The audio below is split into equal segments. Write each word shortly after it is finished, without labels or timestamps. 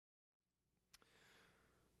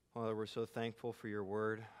Father, we're so thankful for your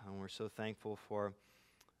word, and we're so thankful for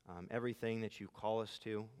everything that you call us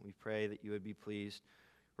to. We pray that you would be pleased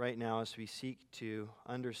right now as we seek to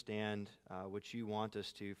understand what you want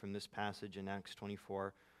us to from this passage in Acts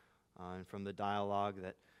 24 and from the dialogue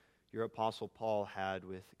that your apostle Paul had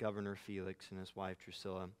with Governor Felix and his wife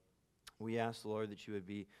Drusilla. We ask, Lord, that you would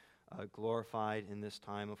be glorified in this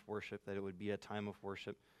time of worship, that it would be a time of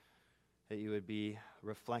worship, that you would be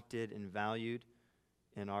reflected and valued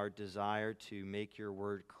in our desire to make your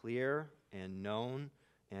word clear and known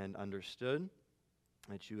and understood,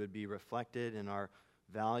 that you would be reflected in our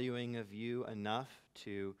valuing of you enough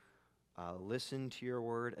to listen to your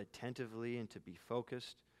word attentively and to be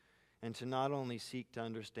focused, and to not only seek to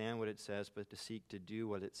understand what it says, but to seek to do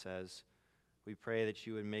what it says. We pray that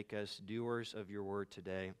you would make us doers of your word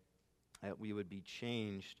today, that we would be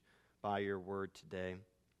changed by your word today,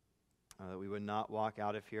 that we would not walk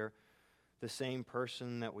out of here the same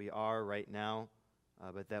person that we are right now,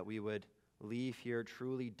 but that we would leave here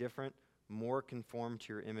truly different, more conformed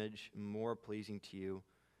to your image, more pleasing to you.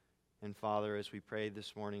 And Father, as we pray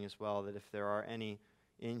this morning as well, that if there are any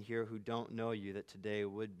in here who don't know you, that today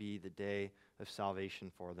would be the day of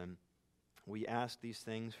salvation for them. We ask these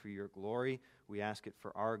things for your glory. We ask it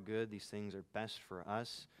for our good. These things are best for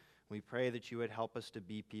us. We pray that you would help us to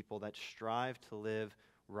be people that strive to live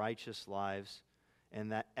righteous lives and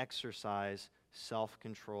that exercise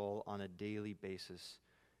self-control on a daily basis.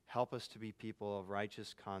 Help us to be people of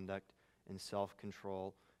righteous conduct and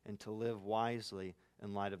self-control and to live wisely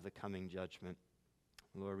in light of the coming judgment.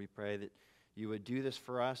 Lord, we pray that you would do this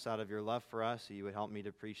for us out of your love for us, that you would help me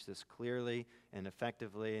to preach this clearly and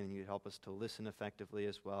effectively, and you'd help us to listen effectively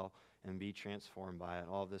as well and be transformed by it.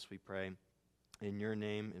 All of this we pray in your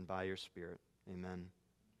name and by your Spirit. Amen.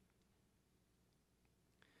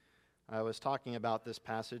 I was talking about this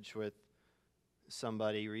passage with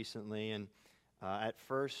somebody recently, and at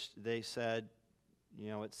first they said,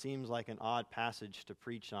 it seems like an odd passage to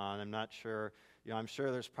preach on. I'm not sure, I'm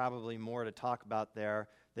sure there's probably more to talk about there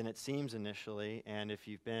than it seems initially, and if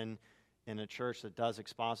you've been in a church that does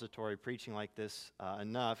expository preaching like this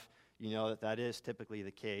enough, you know that is typically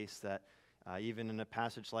the case, that even in a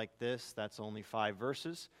passage like this, that's only 5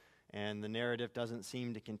 verses, and the narrative doesn't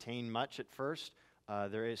seem to contain much at first.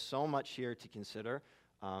 There is so much here to consider,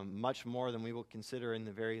 much more than we will consider in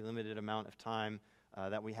the very limited amount of time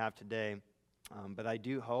that we have today. But I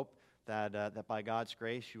do hope that by God's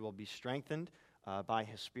grace you will be strengthened by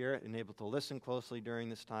His Spirit and able to listen closely during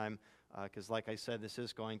this time, because like I said, this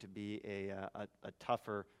is going to be a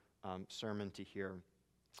tougher sermon to hear.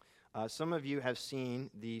 Some of you have seen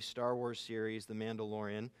the Star Wars series, The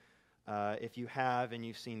Mandalorian. If you have and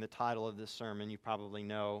you've seen the title of this sermon, you probably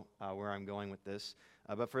know where I'm going with this.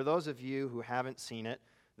 But for those of you who haven't seen it,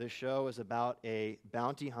 the show is about a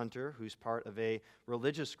bounty hunter who's part of a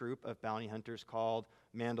religious group of bounty hunters called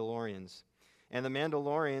Mandalorians. And the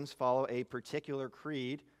Mandalorians follow a particular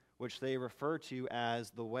creed, which they refer to as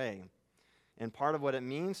the Way. And part of what it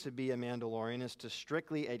means to be a Mandalorian is to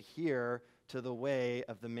strictly adhere to the way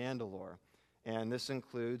of the Mandalore. And this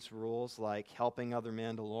includes rules like helping other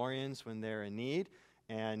Mandalorians when they're in need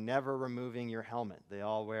and never removing your helmet. They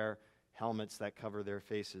all wear helmets that cover their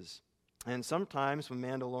faces. And sometimes when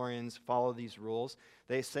Mandalorians follow these rules,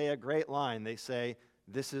 they say a great line. They say,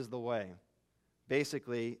 "This is the way."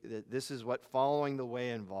 Basically, this is what following the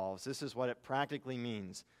way involves. This is what it practically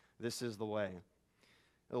means. This is the way.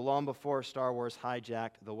 Long before Star Wars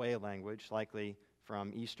hijacked the way language, likely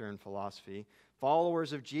from Eastern philosophy,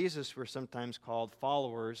 followers of Jesus were sometimes called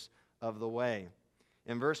followers of the way.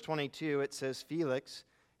 In verse 22, it says Felix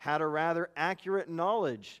had a rather accurate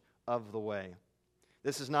knowledge of the way.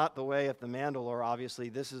 This is not the way of the Mandalore, obviously.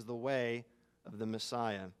 This is the way of the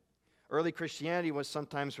Messiah. Early Christianity was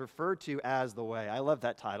sometimes referred to as the way. I love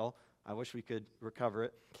that title. I wish we could recover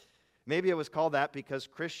it. Maybe it was called that because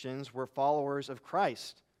Christians were followers of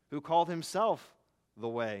Christ, who called himself the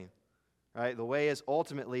way. Right? The way is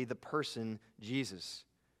ultimately the person, Jesus.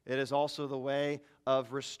 It is also the way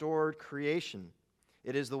of restored creation.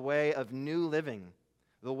 It is the way of new living,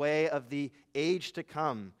 the way of the age to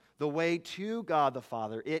come, the way to God the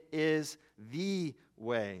Father. It is the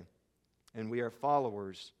way, and we are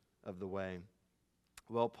followers of the way.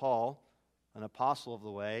 Well, Paul, an apostle of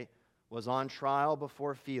the way, was on trial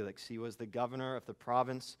before Felix. He was the governor of the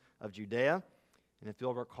province of Judea, and if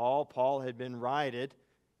you'll recall, Paul had been rioted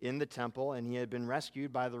in the temple, and he had been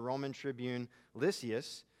rescued by the Roman tribune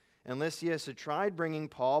Lysias. And Lysias had tried bringing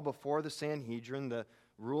Paul before the Sanhedrin, the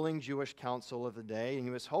ruling Jewish council of the day, and he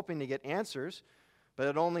was hoping to get answers, but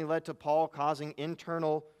it only led to Paul causing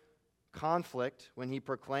internal conflict when he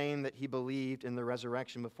proclaimed that he believed in the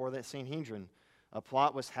resurrection before the Sanhedrin. A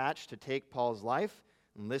plot was hatched to take Paul's life,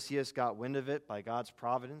 and Lysias got wind of it by God's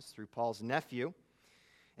providence through Paul's nephew.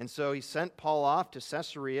 And so he sent Paul off to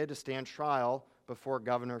Caesarea to stand trial before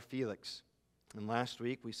Governor Felix. And last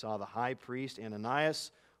week we saw the high priest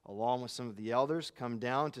Ananias, along with some of the elders, come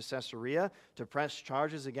down to Caesarea to press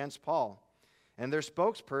charges against Paul. And their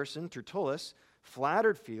spokesperson, Tertullus,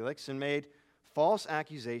 flattered Felix and made false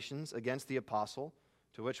accusations against the apostle,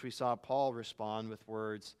 to which we saw Paul respond with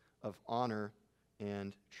words of honor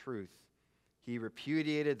and truth. He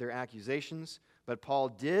repudiated their accusations, but Paul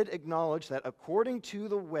did acknowledge that according to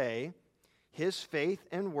the way, his faith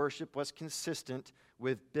and worship was consistent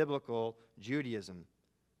with biblical Judaism,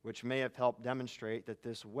 which may have helped demonstrate that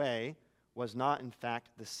this way was not, in fact,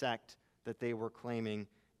 the sect that they were claiming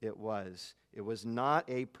it was. It was not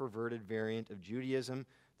a perverted variant of Judaism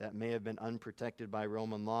that may have been unprotected by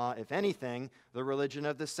Roman law. If anything, the religion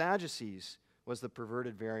of the Sadducees was the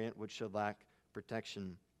perverted variant which should lack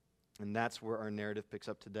protection. And that's where our narrative picks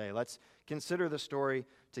up today. Let's consider the story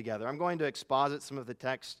together. I'm going to exposit some of the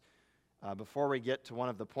text before we get to one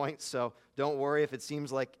of the points, so don't worry if it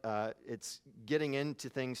seems like it's getting into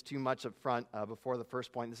things too much up front before the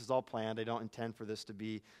first point. This is all planned. I don't intend for this to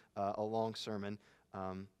be a long sermon.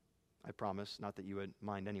 I promise. Not that you would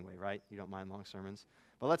mind anyway, right? You don't mind long sermons.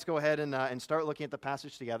 But let's go ahead and start looking at the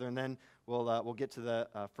passage together, and then we'll get to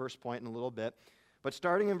the first point in a little bit. But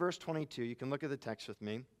starting in verse 22, you can look at the text with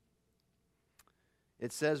me.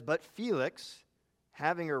 It says, "But Felix,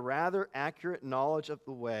 having a rather accurate knowledge of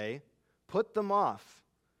the way, put them off,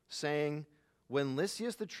 saying, 'When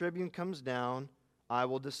Lysias the tribune comes down, I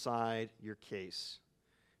will decide your case.'"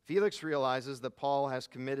 Felix realizes that Paul has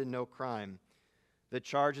committed no crime. The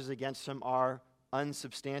charges against him are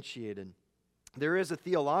unsubstantiated. There is a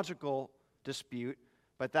theological dispute,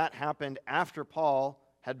 but that happened after Paul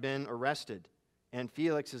had been arrested, and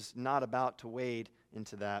Felix is not about to wade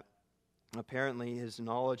into that. Apparently, his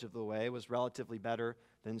knowledge of the way was relatively better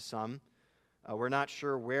than some. We're not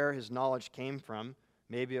sure where his knowledge came from.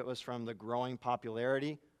 Maybe it was from the growing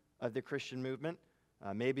popularity of the Christian movement.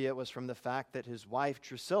 Maybe it was from the fact that his wife,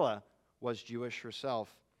 Drusilla, was Jewish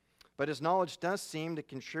herself. But his knowledge does seem to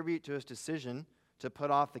contribute to his decision to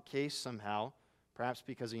put off the case somehow, perhaps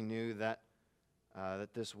because he knew that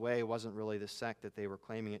this way wasn't really the sect that they were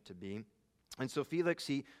claiming it to be. And so Felix,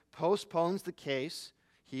 he postpones the case,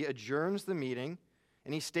 he adjourns the meeting,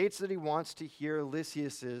 and he states that he wants to hear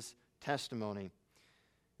Lysias's testimony.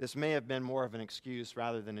 This may have been more of an excuse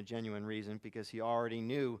rather than a genuine reason, because he already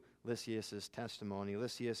knew Lysias's testimony.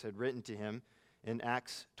 Lysias had written to him in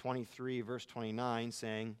Acts 23, verse 29,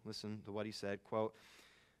 saying, listen to what he said, quote,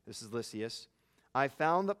 this is Lysias, "I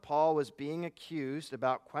found that Paul was being accused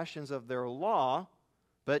about questions of their law,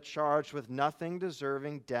 but charged with nothing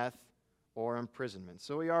deserving death or imprisonment."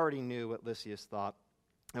 So we already knew what Lysias thought,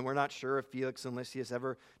 and we're not sure if Felix and Lysias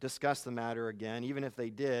ever discussed the matter again. Even if they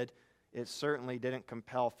did, it certainly didn't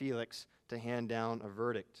compel Felix to hand down a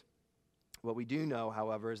verdict. What we do know,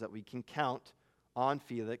 however, is that we can count on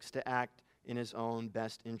Felix to act in his own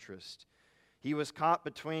best interest. He was caught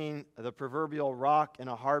between the proverbial rock and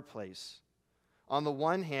a hard place. On the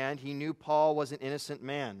one hand, he knew Paul was an innocent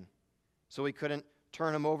man, so he couldn't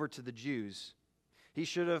turn him over to the Jews. He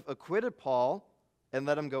should have acquitted Paul and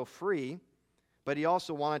let him go free, but he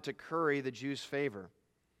also wanted to curry the Jews' favor.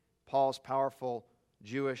 Paul's powerful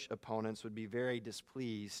Jewish opponents would be very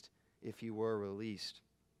displeased if he were released.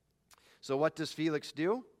 So what does Felix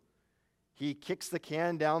do? He kicks the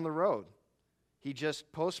can down the road. He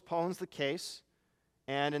just postpones the case,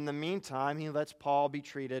 and in the meantime, he lets Paul be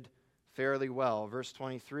treated fairly well. Verse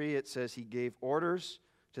 23, it says he gave orders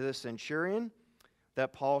to the centurion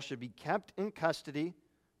that Paul should be kept in custody,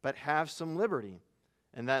 but have some liberty,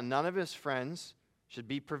 and that none of his friends should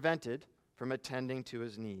be prevented from attending to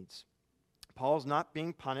his needs. Paul's not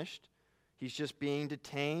being punished. He's just being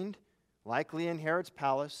detained, likely in Herod's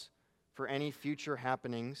palace, for any future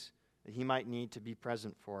happenings that he might need to be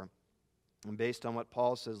present for. And based on what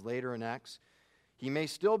Paul says later in Acts, he may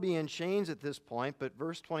still be in chains at this point, but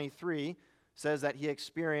verse 23 says that he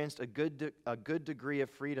experienced a good degree of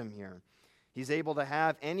freedom here. He's able to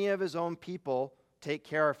have any of his own people take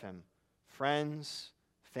care of him. Friends,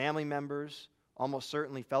 family members, almost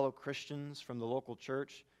certainly fellow Christians from the local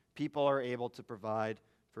church. People are able to provide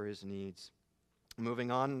for his needs. Moving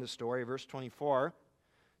on in the story, verse 24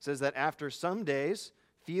 says that after some days,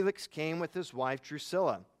 Felix came with his wife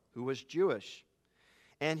Drusilla, who was Jewish,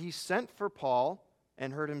 and he sent for Paul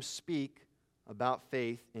and heard him speak about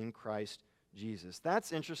faith in Christ Jesus.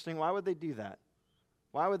 That's interesting. Why would they do that?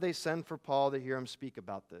 Why would they send for Paul to hear him speak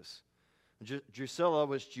about this? Drusilla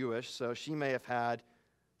was Jewish, so she may have had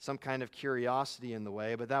some kind of curiosity in the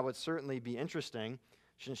way, but that would certainly be interesting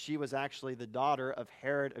since she was actually the daughter of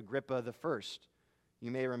Herod Agrippa I.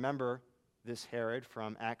 You may remember this Herod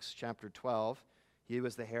from Acts chapter 12. He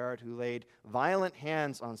was the Herod who laid violent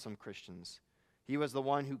hands on some Christians. He was the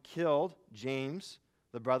one who killed James,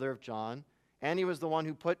 the brother of John, and he was the one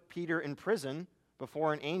who put Peter in prison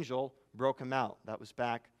before an angel broke him out. That was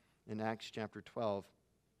back in Acts chapter 12.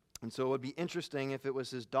 And so it would be interesting if it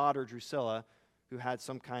was his daughter Drusilla who had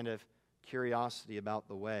some kind of curiosity about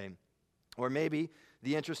the way. Or maybe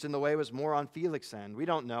the interest in the way was more on Felix's end. We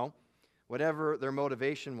don't know. Whatever their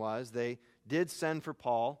motivation was, they did send for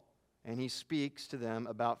Paul, and he speaks to them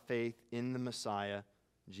about faith in the Messiah,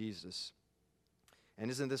 Jesus.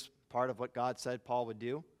 And isn't this part of what God said Paul would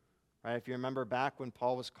do? Right? If you remember back when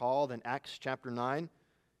Paul was called in Acts chapter 9,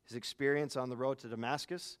 his experience on the road to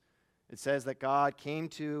Damascus, it says that God came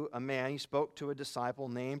to a man, he spoke to a disciple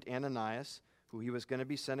named Ananias, who he was going to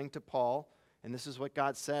be sending to Paul. And this is what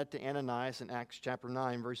God said to Ananias in Acts chapter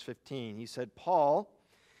 9, verse 15. He said, Paul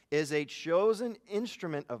is a chosen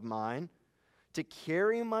instrument of mine to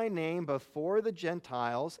carry my name before the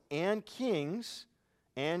Gentiles and kings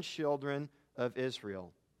and children of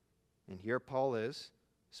Israel. And here Paul is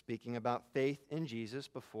speaking about faith in Jesus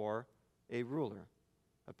before a ruler,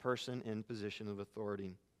 a person in position of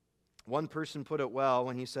authority. One person put it well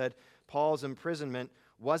when he said Paul's imprisonment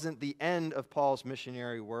wasn't the end of Paul's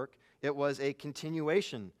missionary work, it was a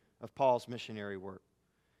continuation of Paul's missionary work.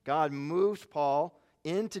 God moved Paul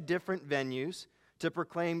into different venues to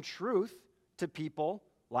proclaim truth to people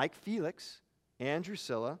like Felix and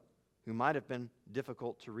Drusilla, who might have been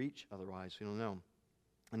difficult to reach otherwise. We don't know.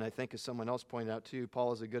 And I think, as someone else pointed out too,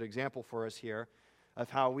 Paul is a good example for us here of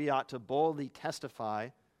how we ought to boldly testify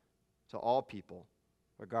to all people,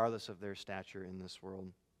 regardless of their stature in this world.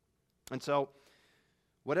 And so,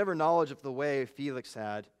 whatever knowledge of the way Felix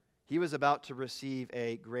had, he was about to receive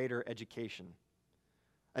a greater education.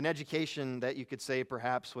 An education that you could say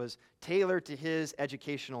perhaps was tailored to his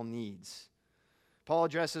educational needs. Paul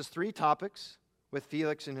addresses 3 topics with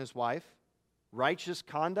Felix and his wife: righteous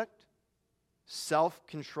conduct,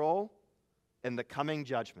 self-control, and the coming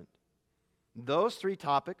judgment. Those 3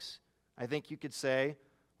 topics, I think you could say,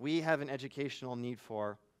 we have an educational need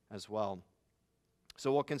for as well.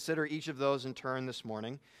 So we'll consider each of those in turn this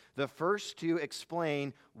morning. The first 2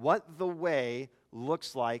 explain what the way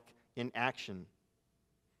looks like in action.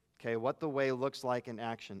 Okay, what the way looks like in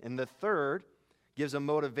action. And the third gives a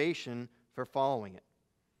motivation for following it.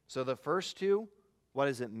 So the first 2, what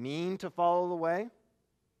does it mean to follow the way?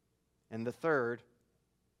 And the third,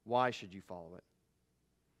 why should you follow it?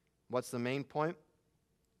 What's the main point?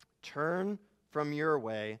 Turn from your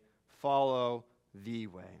way, follow the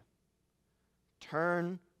way.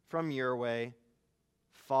 Turn from your way,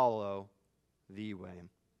 follow the way.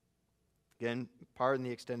 Again, pardon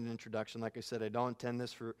the extended introduction. Like I said, I don't intend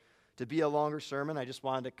this to be a longer sermon. I just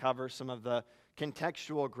wanted to cover some of the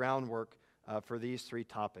contextual groundwork for these 3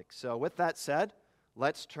 topics. So with that said,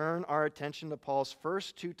 let's turn our attention to Paul's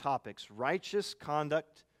first 2 topics: righteous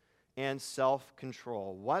conduct and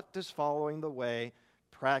self-control. What does following the way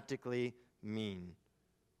practically mean?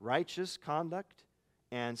 Righteous conduct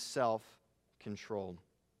and self-control.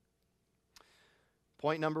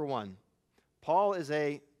 Point number 1. Paul is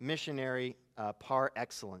a missionary par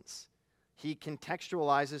excellence. He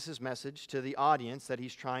contextualizes his message to the audience that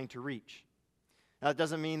he's trying to reach. Now, it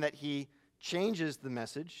doesn't mean that he changes the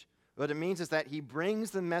message. What it means is that he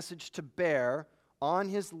brings the message to bear on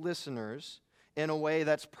his listeners in a way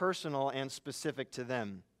that's personal and specific to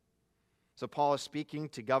them. So Paul is speaking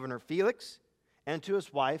to Governor Felix and to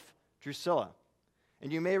his wife Drusilla.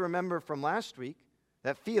 And you may remember from last week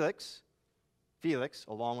that Felix,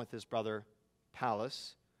 along with his brother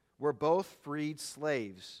Pallas, were both freed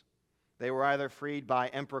slaves. They were either freed by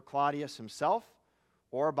Emperor Claudius himself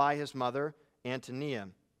or by his mother Antonia.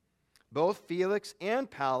 Both Felix and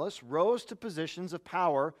Pallas rose to positions of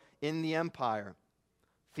power in the empire.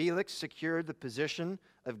 Felix secured the position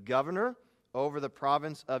of governor over the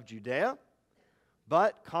province of Judea,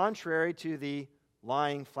 but contrary to the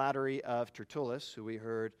lying flattery of Tertullus, who we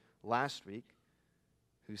heard last week,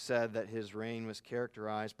 who said that his reign was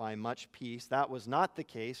characterized by much peace, that was not the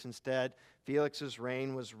case. Instead, Felix's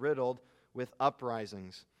reign was riddled with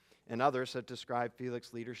uprisings. And others have described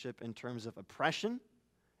Felix's leadership in terms of oppression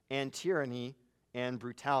and tyranny and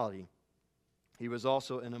brutality. He was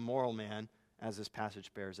also an immoral man, as this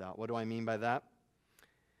passage bears out. What do I mean by that?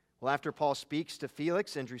 Well, after Paul speaks to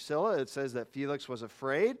Felix and Drusilla, it says that Felix was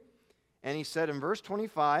afraid, and he said in verse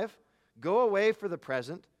 25, "Go away for the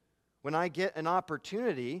present. When I get an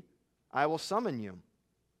opportunity, I will summon you."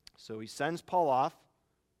 So he sends Paul off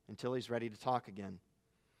until he's ready to talk again.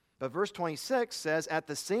 But verse 26 says, "At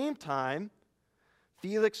the same time,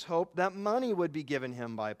 Felix hoped that money would be given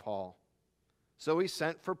him by Paul. So he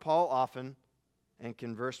sent for Paul often and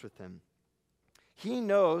conversed with him." He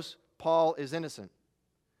knows Paul is innocent,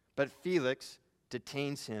 but Felix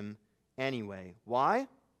detains him anyway. Why?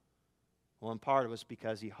 Well, in part it was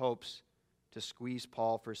because he hopes to squeeze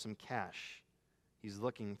Paul for some cash. He's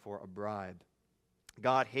looking for a bribe.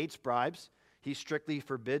 God hates bribes. He strictly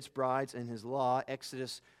forbids bribes in his law.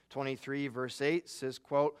 Exodus 23, verse 8 says,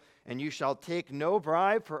 quote, "And you shall take no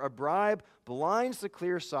bribe, for a bribe blinds the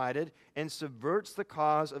clear-sighted and subverts the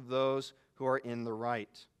cause of those who are in the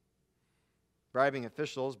right." Bribing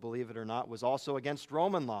officials, believe it or not, was also against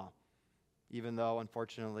Roman law, even though,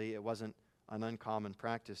 unfortunately, it wasn't an uncommon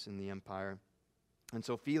practice in the empire. And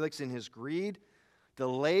so Felix, in his greed,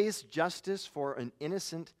 delays justice for an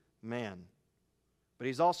innocent man. But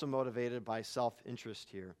he's also motivated by self-interest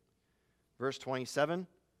here. Verse 27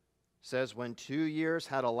 says, "When 2 years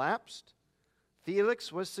had elapsed,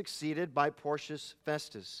 Felix was succeeded by Porcius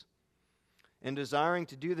Festus. And desiring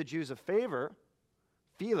to do the Jews a favor,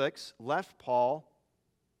 Felix left Paul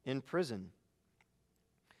in prison."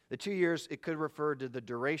 The 2 years, it could refer to the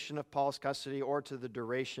duration of Paul's custody or to the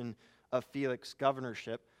duration of Felix's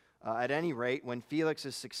governorship. At any rate, when Felix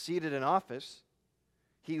is succeeded in office,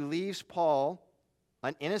 he leaves Paul,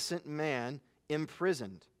 an innocent man,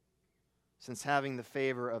 imprisoned, since having the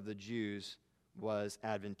favor of the Jews was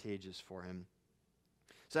advantageous for him.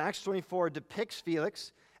 So Acts 24 depicts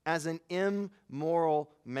Felix as an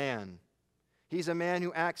immoral man. He's a man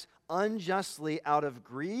who acts unjustly out of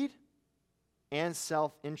greed and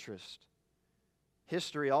self-interest.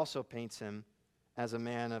 History also paints him as a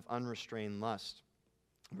man of unrestrained lust.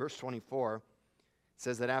 Verse 24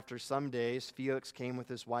 says that after some days, Felix came with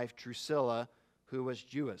his wife Drusilla, who was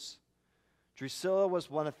Jewess. Drusilla was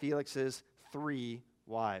one of Felix's 3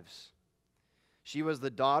 wives. She was the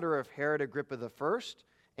daughter of Herod Agrippa I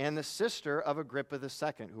and the sister of Agrippa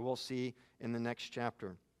II, who we'll see in the next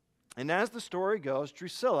chapter. And as the story goes,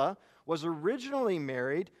 Drusilla was originally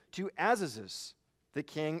married to Azazus, the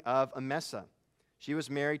king of Emesa. She was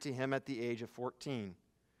married to him at the age of 14.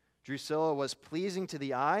 Drusilla was pleasing to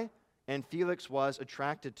the eye, and Felix was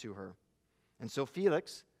attracted to her. And so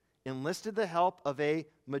Felix enlisted the help of a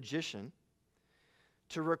magician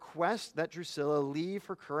to request that Drusilla leave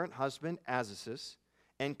her current husband, Azazus,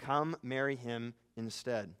 and come marry him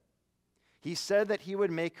instead. He said that he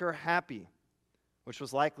would make her happy, which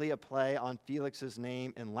was likely a play on Felix's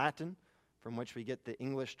name in Latin, from which we get the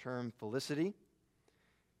English term felicity.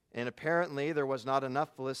 And apparently there was not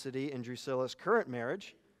enough felicity in Drusilla's current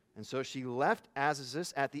marriage, and so she left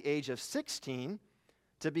Azazus at the age of 16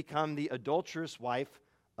 to become the adulterous wife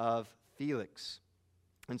of Felix.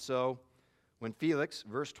 And so when Felix,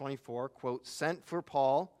 verse 24, quote, sent for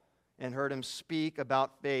Paul and heard him speak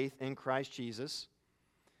about faith in Christ Jesus,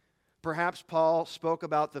 perhaps Paul spoke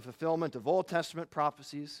about the fulfillment of Old Testament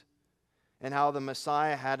prophecies and how the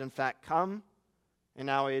Messiah had in fact come, and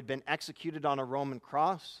how he had been executed on a Roman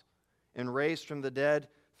cross and raised from the dead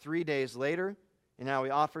 3 days later, and how he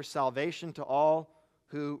offers salvation to all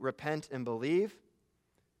who repent and believe.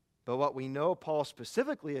 But what we know Paul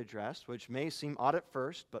specifically addressed, which may seem odd at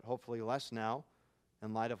first, but hopefully less now,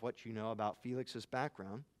 in light of what you know about Felix's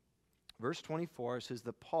background, verse 24 says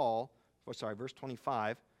that verse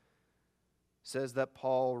 25 says that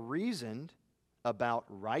Paul reasoned about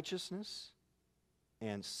righteousness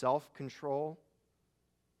and self-control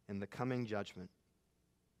and the coming judgment.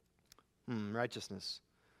 Righteousness.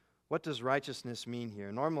 What does righteousness mean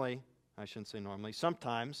here?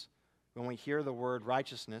 Sometimes when we hear the word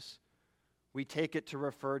righteousness, we take it to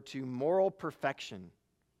refer to moral perfection,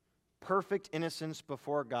 perfect innocence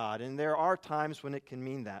before God, and there are times when it can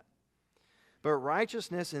mean that. But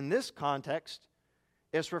righteousness in this context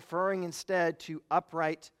is referring instead to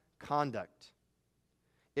upright conduct.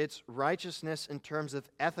 It's righteousness in terms of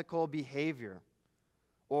ethical behavior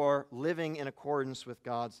or living in accordance with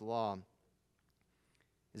God's law.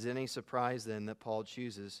 Is it any surprise then that Paul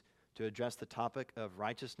chooses to address the topic of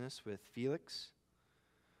righteousness with Felix?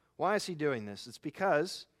 Why is he doing this? It's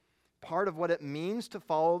because part of what it means to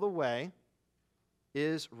follow the way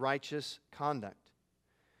is righteous conduct.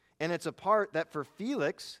 And it's a part that for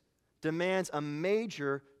Felix demands a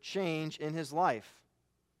major change in his life.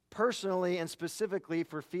 Personally and specifically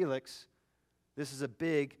for Felix, this is a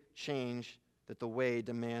big change that the way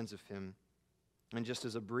demands of him. And just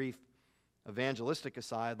as a brief evangelistic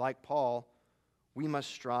aside, like Paul, we must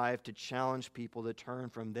strive to challenge people to turn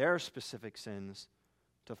from their specific sins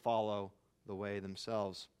to follow the way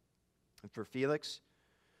themselves. And for Felix,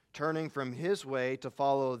 turning from his way to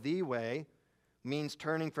follow the way means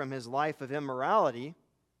turning from his life of immorality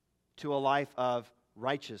to a life of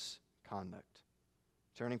righteous conduct.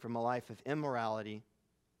 Turning from a life of immorality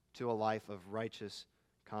to a life of righteous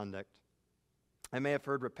conduct. I may have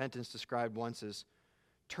heard repentance described once as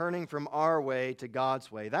turning from our way to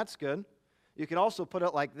God's way. That's good. You could also put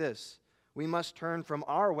it like this: we must turn from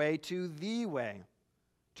our way to the way.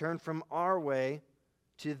 Turn from our way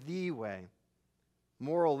to the way.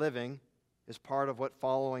 Moral living is part of what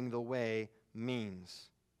following the way means.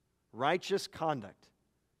 Righteous conduct.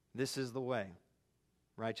 This is the way.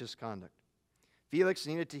 Righteous conduct. Felix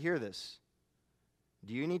needed to hear this.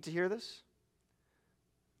 Do you need to hear this?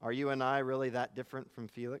 Are you and I really that different from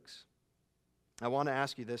Felix? I want to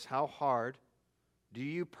ask you this: how hard do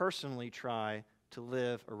you personally try to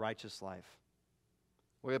live a righteous life?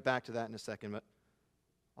 We'll get back to that in a second, but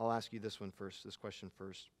I'll ask you this question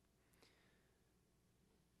first.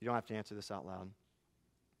 You don't have to answer this out loud.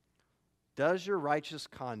 Does your righteous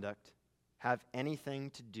conduct have anything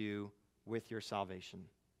to do with your salvation?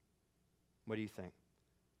 What do you think?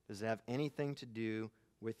 Does it have anything to do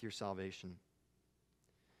with your salvation?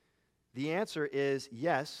 The answer is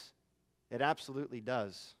yes, it absolutely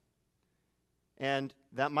does. And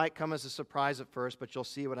that might come as a surprise at first, but you'll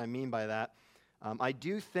see what I mean by that. I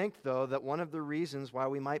do think, though, that one of the reasons why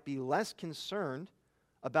we might be less concerned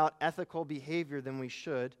about ethical behavior than we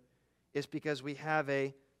should is because we have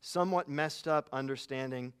a somewhat messed up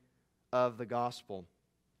understanding of the gospel.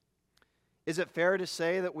 Is it fair to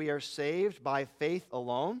say that we are saved by faith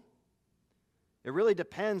alone? It really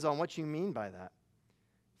depends on what you mean by that.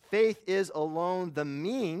 Faith is alone the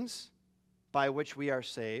means by which we are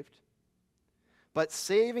saved, but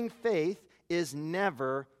saving faith is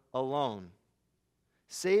never alone.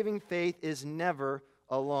 Saving faith is never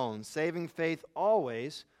alone. Saving faith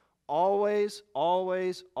always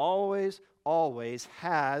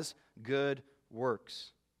has good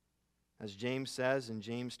works. As James says in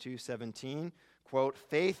James 2:17, quote,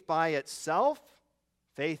 faith by itself,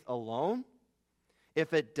 faith alone,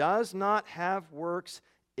 if it does not have works,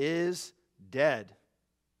 is dead.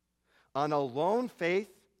 An alone faith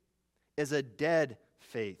is a dead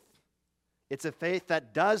faith. It's a faith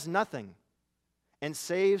that does nothing and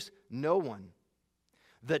saves no one.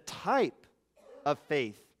 The type of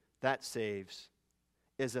faith that saves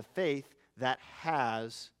is a faith that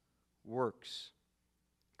has works.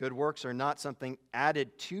 Good works are not something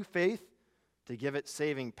added to faith to give it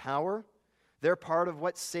saving power. They're part of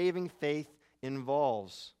what saving faith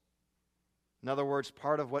involves. In other words,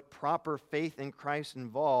 part of what proper faith in Christ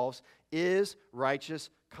involves is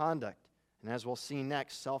righteous conduct. And as we'll see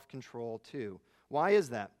next, self-control too. Why is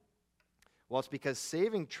that? Well, it's because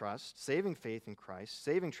saving faith in Christ,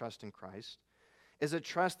 saving trust in Christ, is a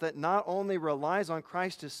trust that not only relies on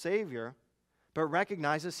Christ as Savior, but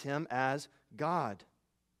recognizes Him as God.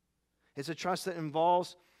 It's a trust that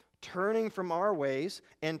involves turning from our ways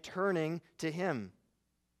and turning to Him.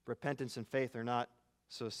 Repentance and faith are not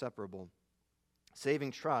so separable.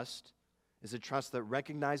 Saving trust is a trust that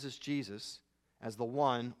recognizes Jesus as the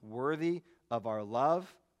one worthy of our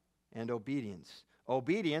love and obedience.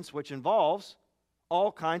 Obedience which involves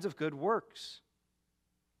all kinds of good works.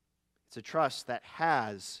 It's a trust that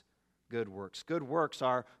has good works. Good works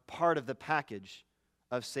are part of the package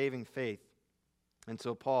of saving faith. And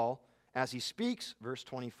so Paul, as he speaks, verse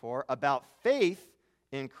 24, about faith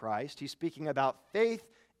in Christ, he's speaking about faith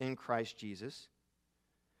in Christ Jesus.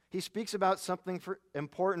 He speaks about something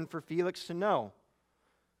important for Felix to know,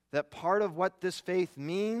 that part of what this faith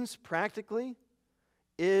means practically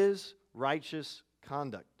is righteous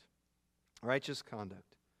conduct. Righteous conduct.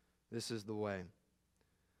 This is the way.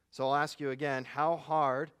 So I'll ask you again, how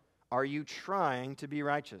hard are you trying to be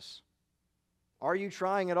righteous? Are you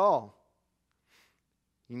trying at all?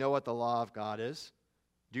 You know what the law of God is.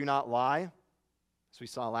 Do not lie. As we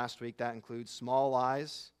saw last week, that includes small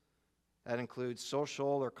lies. That includes social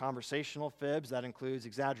or conversational fibs. That includes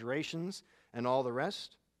exaggerations and all the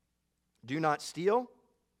rest. Do not steal.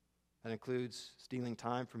 That includes stealing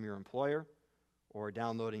time from your employer or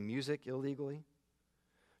downloading music illegally.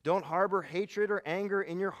 Don't harbor hatred or anger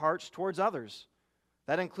in your hearts towards others.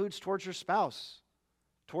 That includes towards your spouse,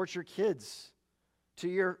 towards your kids, to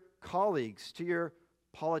your colleagues, to your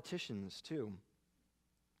politicians too.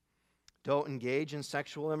 Don't engage in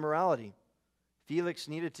sexual immorality. Felix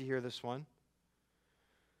needed to hear this one.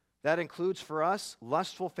 That includes for us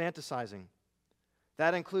lustful fantasizing.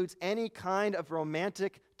 That includes any kind of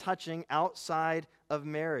romantic touching outside of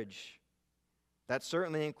marriage. That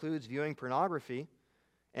certainly includes viewing pornography,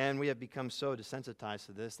 and we have become so desensitized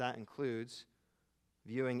to this. That includes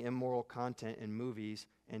viewing immoral content in movies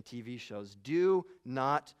and TV shows. Do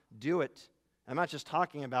not do it. I'm not just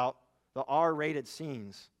talking about the R-rated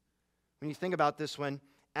scenes. When you think about this, when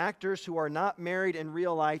actors who are not married in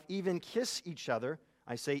real life even kiss each other,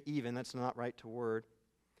 I say even, that's not right to word,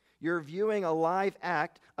 you're viewing a live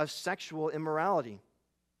act of sexual immorality.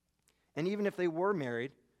 And even if they were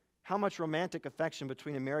married, how much romantic affection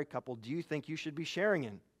between a married couple do you think you should be sharing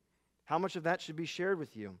in? How much of that should be shared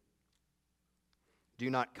with you? Do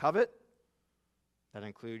not covet. That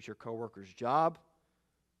includes your coworker's job,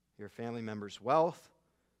 your family member's wealth,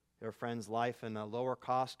 their friend's life in a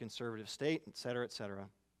lower-cost conservative state, etc., etc.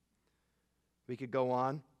 We could go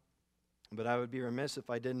on, but I would be remiss if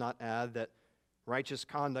I did not add that righteous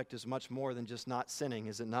conduct is much more than just not sinning,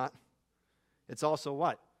 is it not? It's also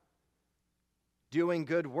what? Doing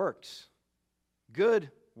good works.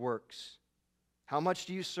 Good works. How much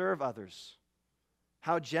do you serve others?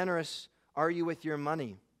 How generous are you with your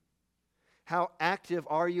money? How active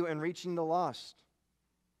are you in reaching the lost?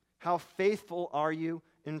 How faithful are you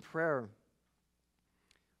in prayer?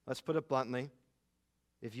 Let's put it bluntly.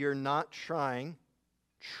 If you're not trying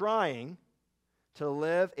to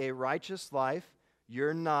live a righteous life,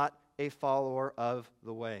 you're not a follower of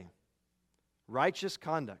the way. Righteous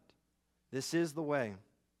conduct. This is the way.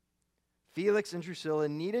 Felix and Drusilla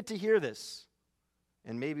needed to hear this,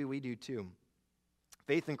 and maybe we do too.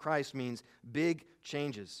 Faith in Christ means big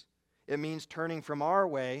changes. It means turning from our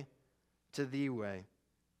way to the way.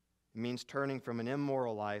 It means turning from an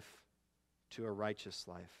immoral life to a righteous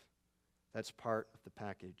life. That's part of the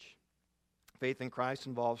package. Faith in Christ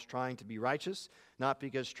involves trying to be righteous, not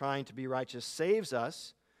because trying to be righteous saves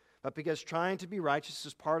us, but because trying to be righteous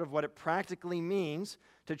is part of what it practically means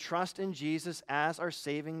to trust in Jesus as our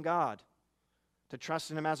saving God, to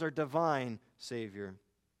trust in Him as our divine Savior.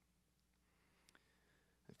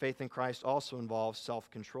 Faith in Christ also involves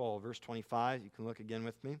self-control. Verse 25, you can look again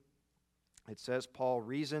with me. It says, Paul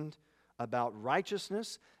reasoned about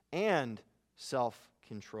righteousness and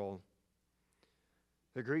self-control.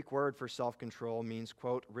 The Greek word for self-control means,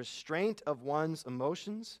 quote, restraint of one's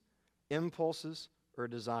emotions, impulses, or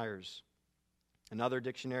desires. Another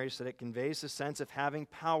dictionary said it conveys the sense of having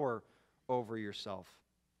power over yourself.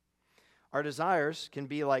 Our desires can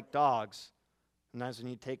be like dogs. Sometimes when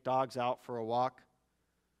you take dogs out for a walk,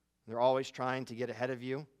 they're always trying to get ahead of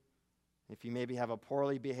you. If you maybe have a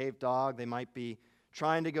poorly behaved dog, they might be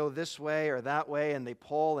trying to go this way or that way, and they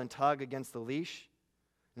pull and tug against the leash.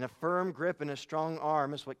 And a firm grip and a strong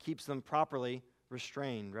arm is what keeps them properly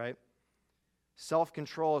restrained, right?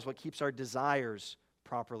 Self-control is what keeps our desires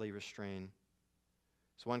properly restrained.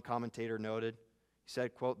 As one commentator noted, he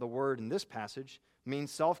said, quote, the word in this passage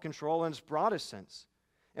means self-control in its broadest sense,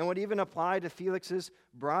 and would even apply to Felix's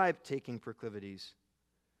bribe-taking proclivities.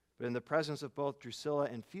 But in the presence of both Drusilla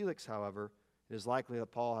and Felix, however, it is likely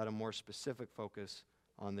that Paul had a more specific focus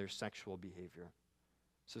on their sexual behavior.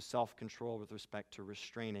 So self-control with respect to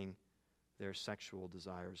restraining their sexual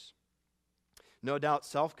desires. No doubt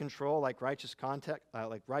self-control, like righteous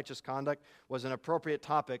conduct, was an appropriate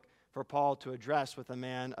topic for Paul to address with a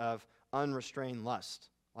man of unrestrained lust,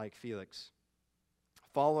 like Felix.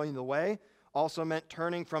 Following the way also meant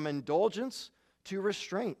turning from indulgence to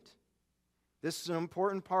restraint. This is an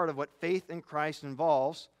important part of what faith in Christ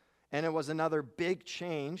involves, and it was another big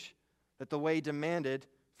change that the way demanded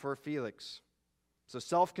for Felix. So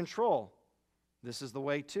self-control, this is the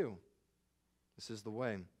way too. This is the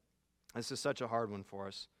way. This is such a hard one for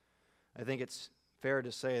us. I think it's fair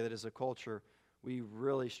to say that as a culture, we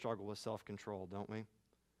really struggle with self-control, don't we?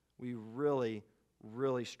 We really,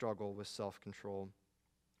 really struggle with self-control.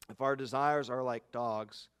 If our desires are like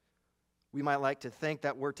dogs, we might like to think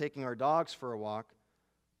that we're taking our dogs for a walk,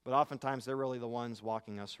 but oftentimes they're really the ones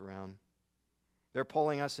walking us around. They're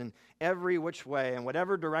pulling us in every which way in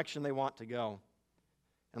whatever direction they want to go.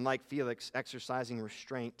 And like Felix, exercising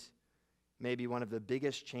restraint may be one of the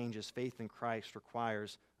biggest changes faith in Christ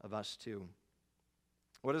requires of us too.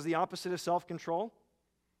 What is the opposite of self-control?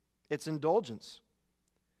 It's indulgence.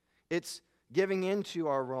 It's giving in to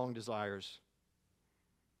our wrong desires.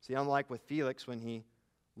 See, unlike with Felix, when he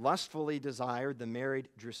lustfully desired the married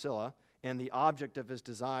Drusilla, and the object of his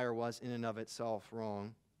desire was in and of itself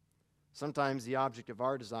wrong, sometimes the object of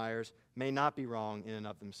our desires may not be wrong in and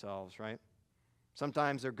of themselves, right?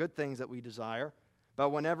 Sometimes they're good things that we desire, but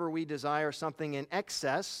whenever we desire something in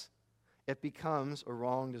excess, it becomes a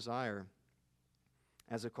wrong desire.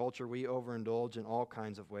 As a culture, we overindulge in all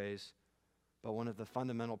kinds of ways, but one of the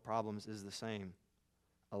fundamental problems is the same: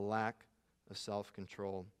 a lack of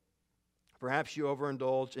self-control. Perhaps you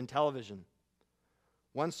overindulge in television.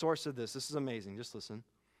 One source of this is amazing, just listen,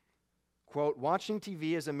 Quote, watching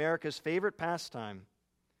TV is America's favorite pastime.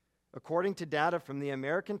 According to data from the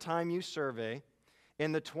American Time Use Survey,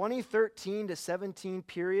 in the 2013 to 17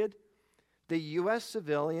 period, the U.S.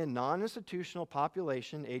 civilian non-institutional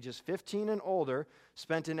population, ages 15 and older,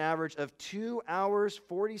 spent an average of 2 hours,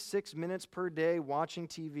 46 minutes per day watching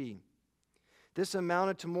TV. This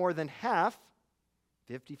amounted to more than half,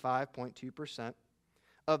 55.2%,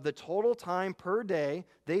 of the total time per day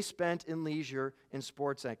they spent in leisure and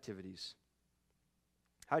sports activities.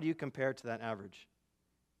 How do you compare to that average?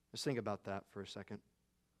 Let's think about that for a second.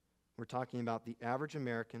 We're talking about the average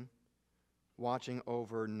American watching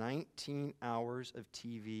over 19 hours of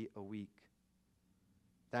TV a week.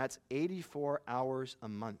 That's 84 hours a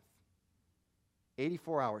month.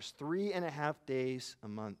 84 hours, 3.5 days a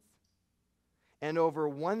month. And over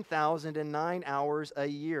 1,009 hours a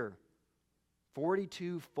year.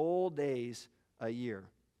 42 full days a year.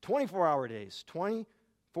 24-hour days.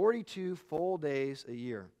 42 full days a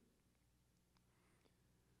year.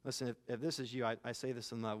 Listen, if this is you, I say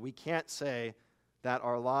this in love. We can't say that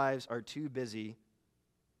our lives are too busy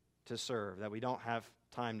to serve, that we don't have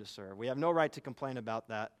time to serve. We have no right to complain about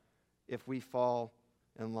that if we fall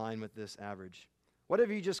in line with this average. What if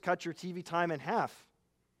you just cut your TV time in half,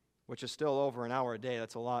 which is still over an hour a day?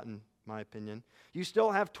 That's a lot in my opinion. You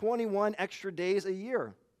still have 21 extra days a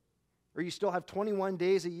year, or you still have 21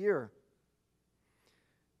 days a year.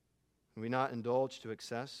 Can we not indulge to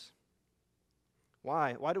excess?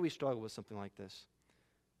 Why? Why do we struggle with something like this?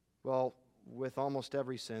 Well, with almost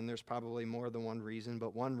every sin, there's probably more than one reason,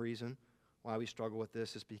 but one reason why we struggle with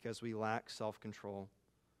this is because we lack self-control.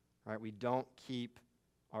 Right? We don't keep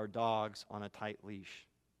our dogs on a tight leash.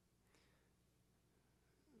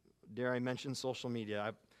 Dare I mention social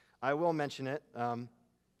media? I will mention it.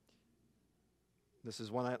 This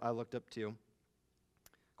is one I looked up too.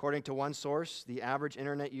 According to one source, the average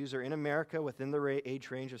internet user in America within the age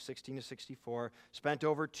range of 16 to 64 spent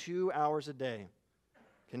over 2 hours a day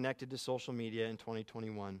connected to social media in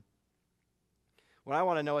 2021. What I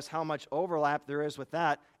want to know is how much overlap there is with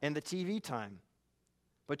that and the TV time.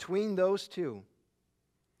 Between those two,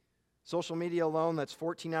 social media alone, that's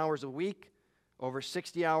 14 hours a week, over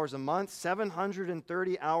 60 hours a month,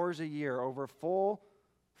 730 hours a year, over full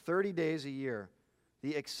 30 days a year.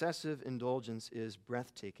 The excessive indulgence is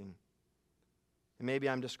breathtaking. And maybe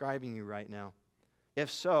I'm describing you right now. If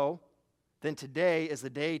so, then today is the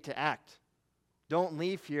day to act. Don't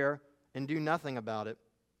leave here and do nothing about it.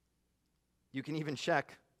 You can even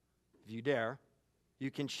check, if you dare, you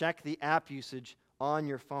can check the app usage on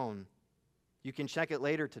your phone. You can check it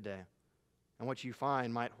later today. And what you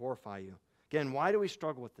find might horrify you. Again, why do we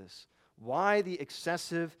struggle with this? Why the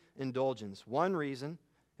excessive indulgence? One reason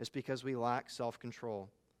is because we lack self-control.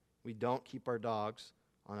 We don't keep our dogs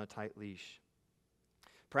on a tight leash.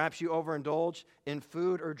 Perhaps you overindulge in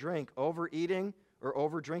food or drink, overeating or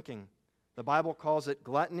overdrinking. The Bible calls it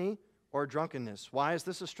gluttony or drunkenness. Why is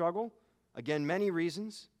this a struggle? Again, many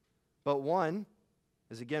reasons, but one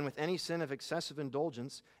is, again, with any sin of excessive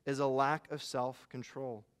indulgence, is a lack of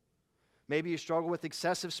self-control. Maybe you struggle with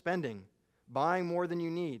excessive spending, buying more than you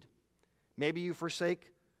need. Maybe you forsake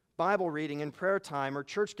Bible reading and prayer time or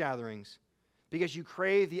church gatherings because you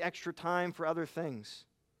crave the extra time for other things.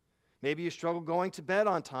 Maybe you struggle going to bed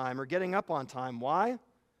on time or getting up on time. Why?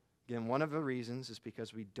 Again, one of the reasons is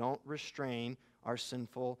because we don't restrain our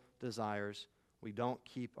sinful desires. We don't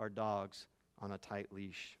keep our dogs on a tight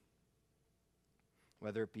leash.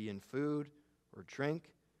 Whether it be in food or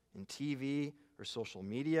drink, in TV or social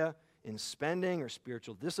media, in spending or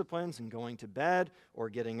spiritual disciplines, in going to bed or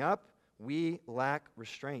getting up, we lack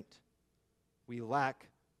restraint. We lack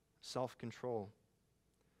self-control.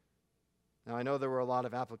 Now, I know there were a lot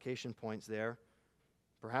of application points there.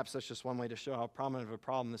 Perhaps that's just one way to show how prominent of a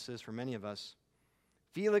problem this is for many of us.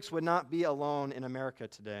 Felix would not be alone in America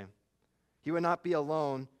today. He would not be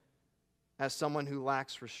alone as someone who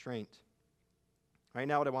lacks restraint. Right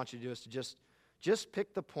now, what I want you to do is to just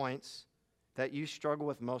pick the points that you struggle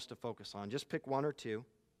with most to focus on. Just pick one or two.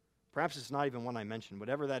 Perhaps it's not even one I mentioned.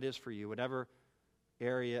 Whatever that is for you, whatever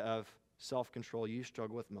area of self-control you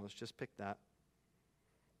struggle with most, just pick that.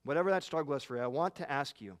 Whatever that struggle is for you, I want to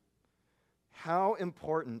ask you, how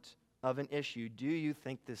important of an issue do you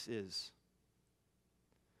think this is?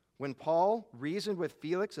 When Paul reasoned with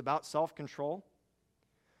Felix about self-control,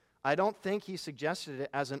 I don't think he suggested it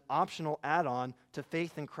as an optional add-on to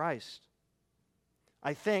faith in Christ.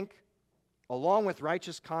 I think, along with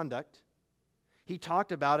righteous conduct, he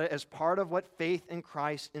talked about it as part of what faith in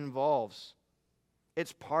Christ involves.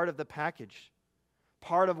 It's part of the package.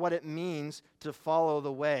 Part of what it means to follow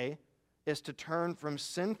the way is to turn from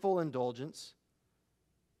sinful indulgence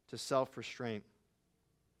to self-restraint.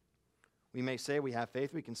 We may say we have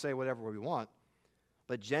faith, we can say whatever we want,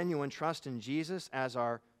 but genuine trust in Jesus as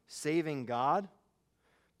our saving God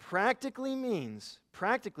practically means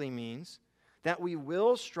that we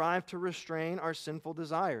will strive to restrain our sinful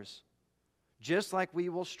desires, just like we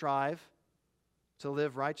will strive to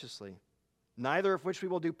live righteously, neither of which we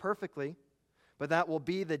will do perfectly, but that will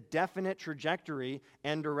be the definite trajectory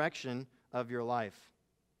and direction of your life.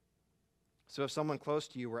 So if someone close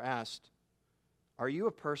to you were asked, are you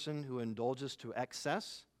a person who indulges to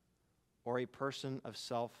excess or a person of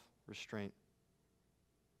self-restraint?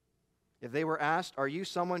 If they were asked, are you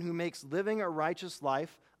someone who makes living a righteous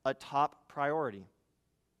life a top priority?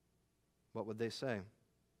 What would they say?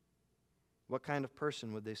 What kind of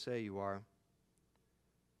person would they say you are?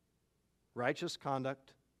 Righteous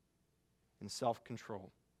conduct and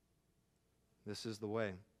self-control. This is the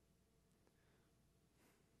way.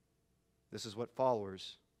 This is what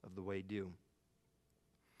followers of the way do.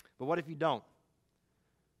 But what if you don't?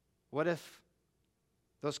 What if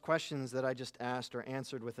those questions that I just asked are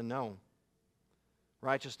answered with a no?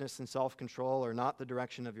 Righteousness and self-control are not the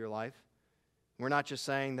direction of your life. We're not just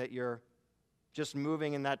saying that you're just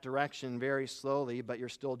moving in that direction very slowly, but you're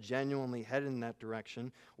still genuinely headed in that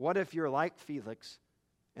direction. What if you're like Felix,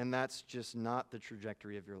 and that's just not the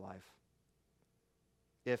trajectory of your life?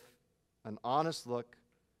 If an honest look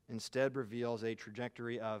instead reveals a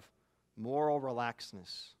trajectory of moral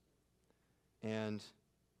relaxedness and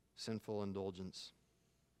sinful indulgence.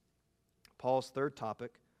 Paul's third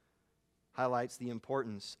topic highlights the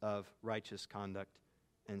importance of righteous conduct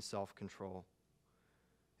and self-control.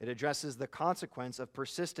 It addresses the consequence of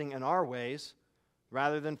persisting in our ways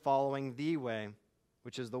rather than following the way,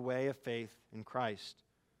 which is the way of faith in Christ.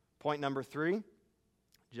 Point number 3,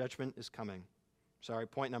 judgment is coming.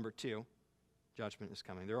 Point number 2, judgment is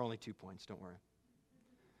coming. There are only 2 points, don't worry.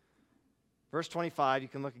 Verse 25, you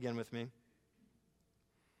can look again with me.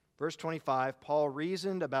 Verse 25, Paul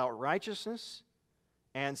reasoned about righteousness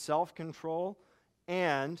and self-control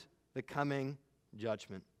and the coming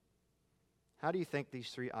judgment. How do you think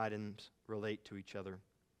these 3 items relate to each other?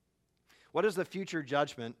 What does the future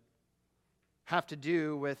judgment have to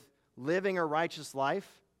do with living a righteous life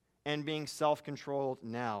and being self-controlled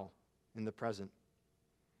now in the present?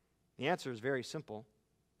 The answer is very simple.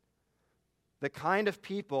 The kind of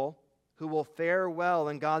people who will fare well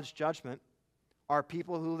in God's judgment are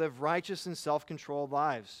people who live righteous and self-controlled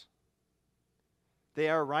lives. They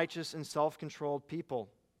are righteous and self-controlled people,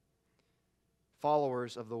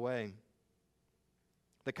 followers of the way.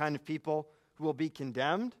 The kind of people who will be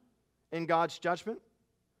condemned in God's judgment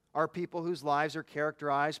are people whose lives are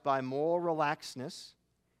characterized by moral relaxedness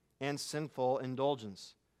and sinful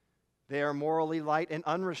indulgence. They are morally light and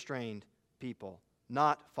unrestrained people,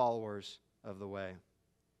 not followers of the way.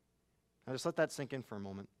 Now just let that sink in for a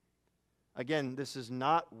moment. Again, this is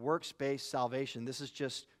not works-based salvation. This is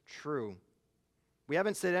just true. We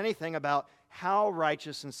haven't said anything about how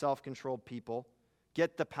righteous and self-controlled people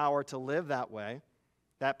get the power to live that way.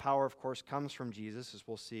 That power, of course, comes from Jesus, as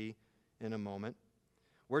we'll see in a moment.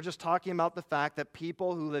 We're just talking about the fact that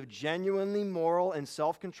people who live genuinely moral and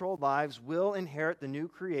self-controlled lives will inherit the new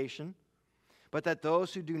creation, but that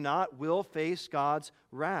those who do not will face God's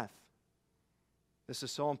wrath. This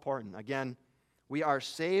is so important. Again, we are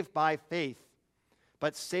saved by faith,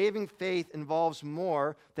 but saving faith involves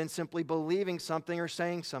more than simply believing something or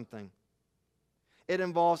saying something. It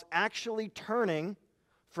involves actually turning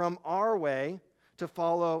from our way to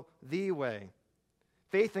follow the way.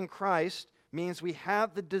 Faith in Christ means we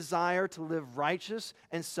have the desire to live righteous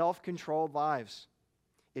and self-controlled lives.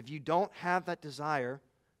 If you don't have that desire,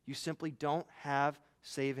 you simply don't have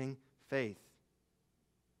saving faith.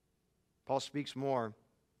 Paul speaks more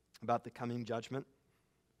about the coming judgment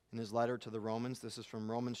in his letter to the Romans. This is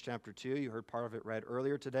from Romans chapter 2. You heard part of it read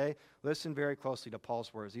earlier today. Listen very closely to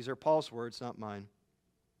Paul's words. These are Paul's words, not mine.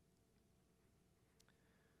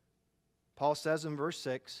 Paul says in verse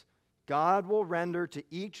 6, God will render to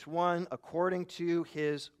each one according to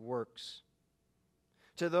his works.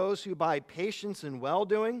 To those who by patience and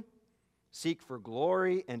well-doing seek for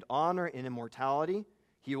glory and honor and immortality,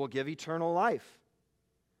 he will give eternal life.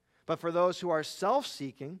 But for those who are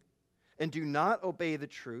self-seeking and do not obey the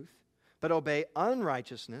truth, but obey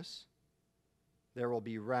unrighteousness, there will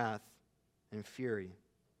be wrath and fury.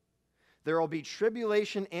 There will be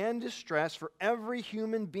tribulation and distress for every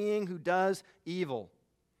human being who does evil,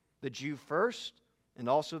 the Jew first and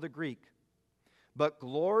also the Greek. But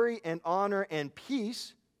glory and honor and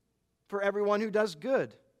peace for everyone who does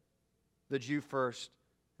good, the Jew first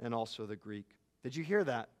and also the Greek. Did you hear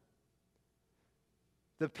that?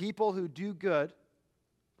 The people who do good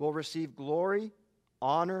will receive glory,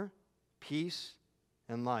 honor, peace,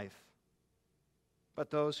 and life. But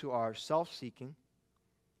those who are self-seeking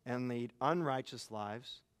and lead unrighteous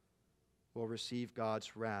lives will receive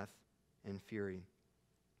God's wrath and fury.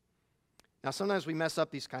 Now, sometimes we mess up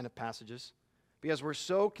these kind of passages because we're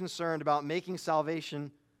so concerned about making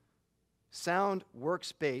salvation sound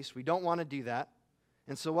works-based. We don't want to do that.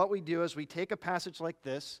 And so what we do is we take a passage like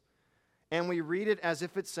this and we read it as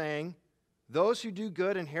if it's saying, those who do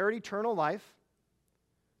good inherit eternal life,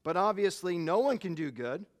 but obviously no one can do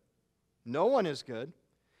good. No one is good.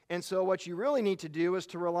 And so what you really need to do is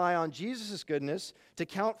to rely on Jesus' goodness to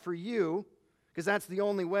count for you, because that's the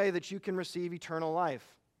only way that you can receive eternal life.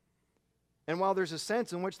 And while there's a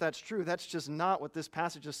sense in which that's true, that's just not what this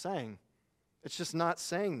passage is saying. It's just not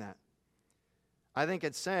saying that. I think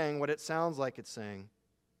it's saying what it sounds like it's saying.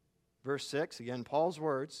 Verse 6, again, Paul's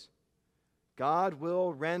words, God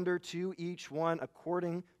will render to each one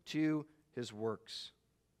according to his works.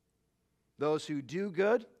 Those who do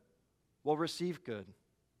good will receive good.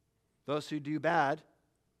 Those who do bad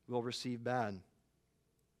will receive bad.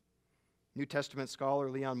 New Testament scholar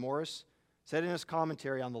Leon Morris said in his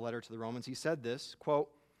commentary on the letter to the Romans, he said this,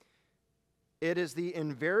 quote, "It is the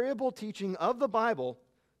invariable teaching of the Bible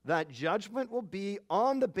that judgment will be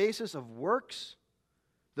on the basis of works,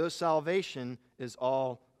 though salvation is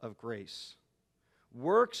all of grace."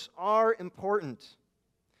 Works are important.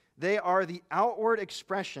 They are the outward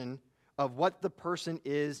expression of what the person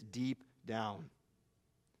is deep down.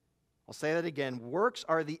 I'll say that again. Works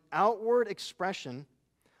are the outward expression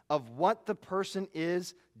of what the person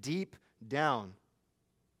is deep down.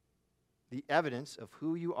 The evidence of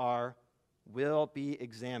who you are will be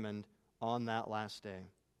examined on that last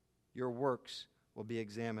day. Your works will be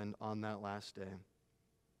examined on that last day.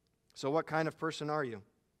 So what kind of person are you?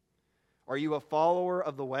 Are you a follower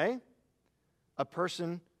of the way? A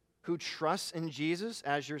person who trusts in Jesus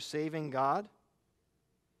as your saving God?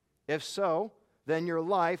 If so, then your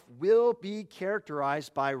life will be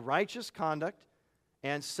characterized by righteous conduct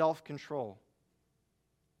and self-control.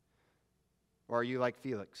 Or are you like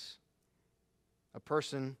Felix, a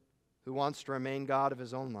person who wants to remain God of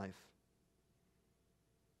his own life?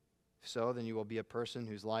 If so, then you will be a person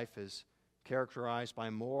whose life is characterized by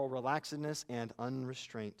moral relaxedness and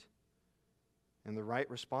unrestraint. And the right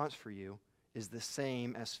response for you is the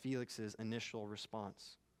same as Felix's initial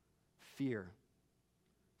response. Fear.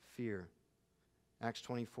 Fear. Acts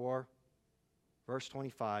 24, verse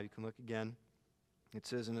 25, you can look again. It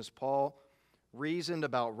says, "And as Paul reasoned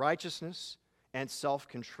about righteousness and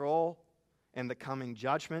self-control and the coming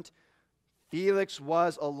judgment, Felix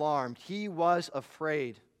was alarmed." He was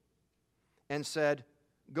afraid and said,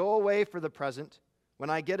 "Go away for the present. When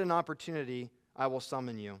I get an opportunity, I will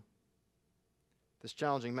summon you." This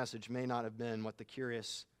challenging message may not have been what the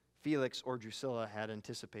curious Felix or Drusilla had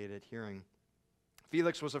anticipated hearing.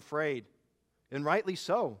 Felix was afraid, and rightly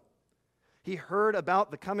so. He heard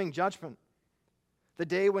about the coming judgment, the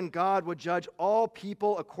day when God would judge all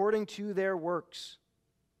people according to their works.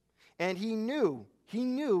 And he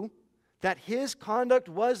knew that his conduct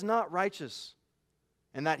was not righteous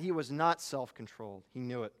and that he was not self-controlled. He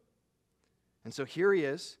knew it. And so here he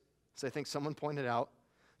is, as I think someone pointed out,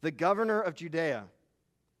 the governor of Judea,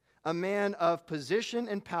 a man of position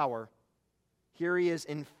and power. Here he is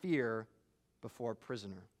in fear before a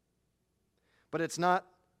prisoner. But it's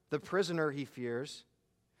not the prisoner he fears,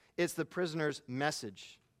 it's the prisoner's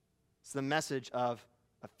message. It's the message of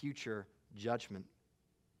a future judgment.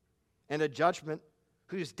 And a judgment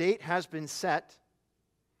whose date has been set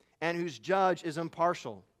and whose judge is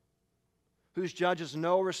impartial, whose judge is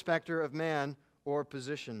no respecter of man or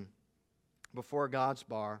position. Before God's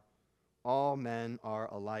bar, all men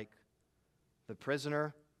are alike, the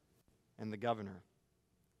prisoner and the governor,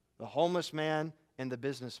 the homeless man and the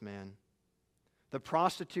businessman, the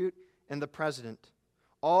prostitute and the president.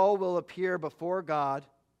 All will appear before God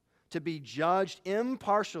to be judged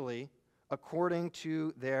impartially according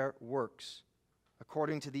to their works,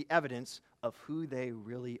 according to the evidence of who they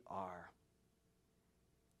really are.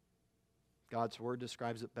 God's word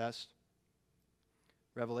describes it best.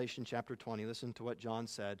 Revelation chapter 20, listen to what John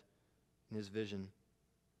said in his vision.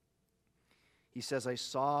 He says, "I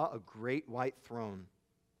saw a great white throne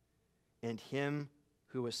and him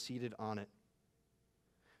who was seated on it.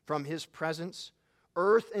 From his presence,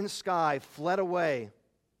 earth and sky fled away,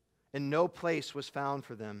 and no place was found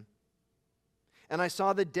for them. And I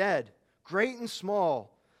saw the dead, great and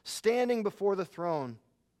small, standing before the throne,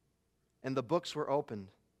 and the books were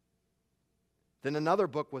opened. Then another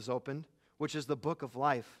book was opened, which is the book of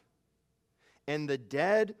life. And the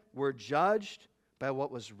dead were judged by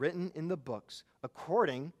what was written in the books,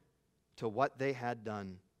 according to what they had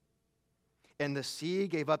done. And the sea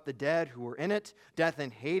gave up the dead who were in it. Death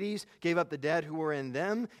and Hades gave up the dead who were in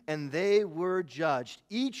them, and they were judged,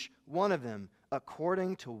 each one of them,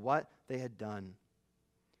 according to what they had done.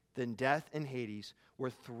 Then death and Hades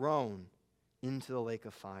were thrown into the lake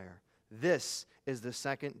of fire. This is the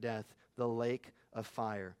second death, the lake of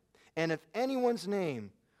fire. And if anyone's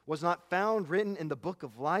name was not found written in the book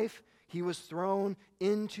of life, he was thrown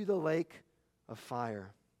into the lake of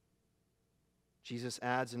fire. Jesus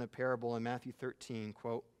adds in a parable in Matthew 13,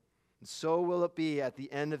 quote, "And so will it be at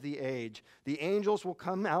the end of the age. The angels will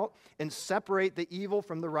come out and separate the evil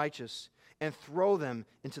from the righteous and throw them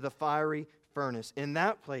into the fiery furnace. In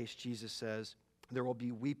that place," Jesus says, "there will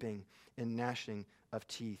be weeping and gnashing of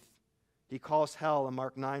teeth." He calls hell in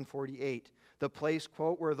Mark 9:48, the place,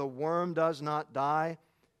 quote, "where the worm does not die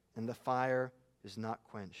and the fire is not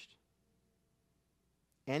quenched."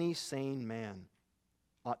 Any sane man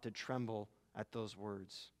ought to tremble at those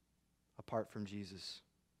words, apart from Jesus.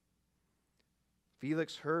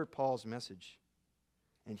 Felix heard Paul's message,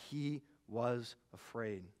 and he was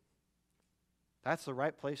afraid. That's the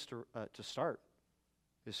right place to start,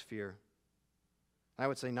 is fear. I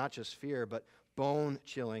would say not just fear, but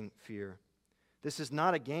bone-chilling fear. This is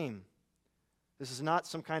not a game. This is not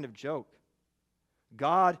some kind of joke.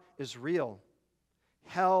 God is real.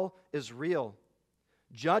 Hell is real.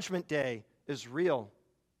 Judgment Day is real.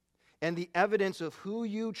 And the evidence of who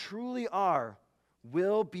you truly are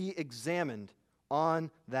will be examined on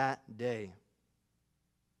that day.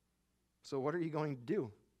 So what are you going to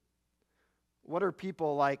do? What are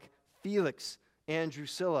people like Felix and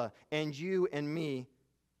Drusilla and you and me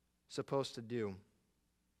supposed to do?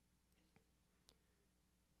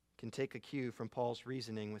 Can take a cue from Paul's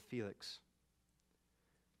reasoning with Felix.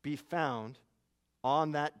 Be found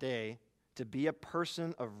on that day to be a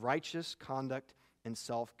person of righteous conduct and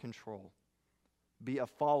self-control. Be a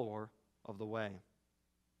follower of the way.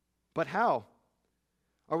 But how?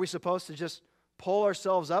 Are we supposed to just pull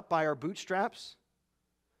ourselves up by our bootstraps?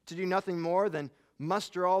 To do nothing more than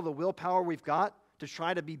muster all the willpower we've got to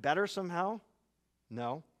try to be better somehow?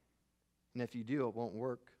 No. And if you do, it won't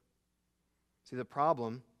work. See, the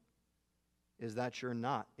problem is that you're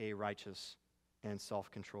not a righteous and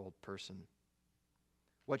self-controlled person.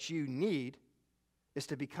 What you need is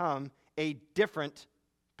to become a different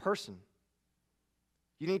person.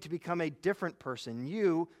 You need to become a different person.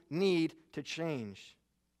 You need to change.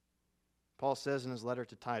 Paul says in his letter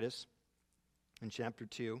to Titus, in chapter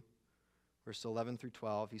 2, verse 11 through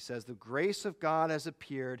 12, he says, "The grace of God has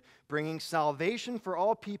appeared, bringing salvation for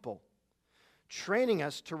all people, training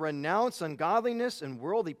us to renounce ungodliness and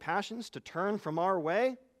worldly passions, to turn from our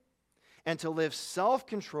way, and to live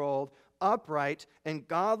self-controlled, upright, and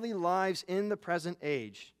godly lives in the present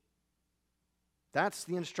age." That's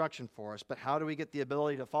the instruction for us. But how do we get the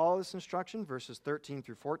ability to follow this instruction? Verses 13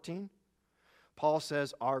 through 14. Paul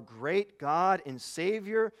says, "Our great God and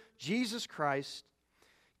Savior, Jesus Christ,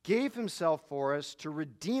 gave himself for us to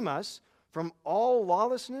redeem us from all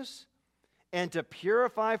lawlessness and to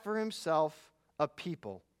purify for himself a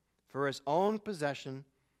people for his own possession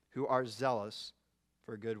who are zealous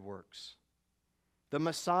for good works." The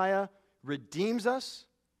Messiah redeems us,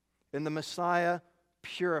 and the Messiah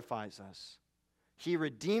purifies us. He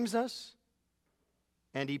redeems us,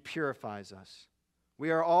 and he purifies us.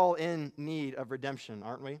 We are all in need of redemption,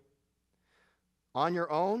 aren't we? On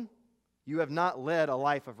your own, you have not led a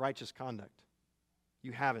life of righteous conduct.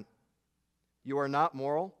 You haven't. You are not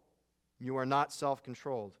moral. You are not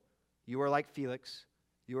self-controlled. You are like Felix.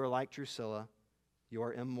 You are like Drusilla. You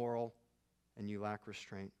are immoral, and you lack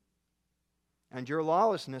restraint. And your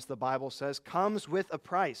lawlessness, the Bible says, comes with a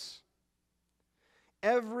price.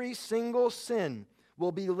 Every single sin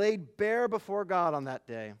will be laid bare before God on that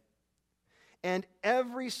day. And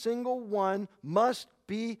every single one must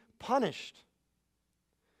be punished.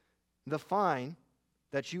 The fine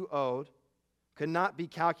that you owed could not be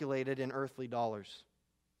calculated in earthly dollars.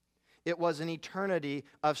 It was an eternity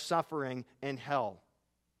of suffering in hell.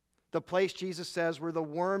 The place, Jesus says, where the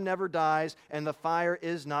worm never dies and the fire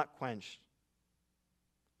is not quenched.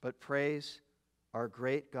 But praise our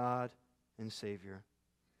great God and Savior,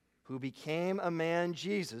 who became a man,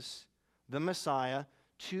 Jesus, the Messiah,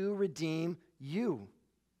 to redeem you.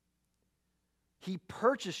 He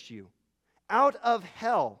purchased you out of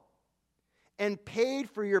hell and paid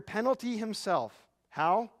for your penalty himself.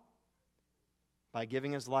 How? By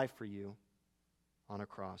giving his life for you on a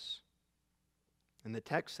cross. And the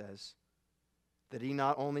text says that he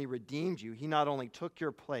not only redeemed you, he not only took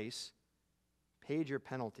your place, paid your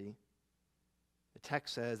penalty. The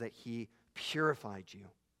text says that he purified you.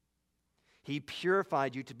 He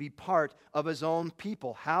purified you to be part of his own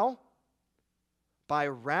people. How? By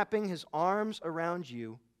wrapping his arms around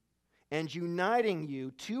you and uniting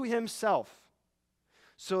you to himself,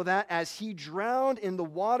 so that as he drowned in the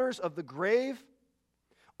waters of the grave,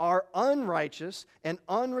 our unrighteous and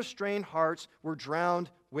unrestrained hearts were drowned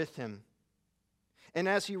with him. And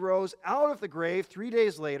as he rose out of the grave 3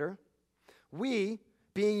 days later, we,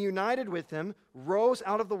 being united with him, rose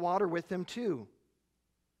out of the water with him too.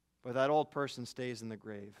 But that old person stays in the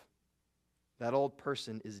grave. That old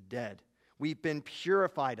person is dead. We've been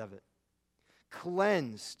purified of it,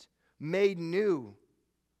 cleansed, made new,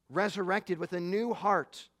 resurrected with a new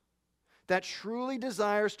heart that truly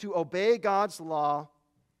desires to obey God's law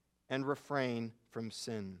and refrain from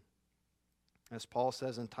sin. As Paul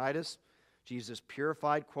says in Titus, Jesus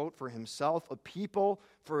purified, quote, for himself a people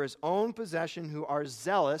for his own possession who are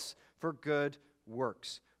zealous for good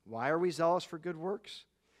works. Why are we zealous for good works?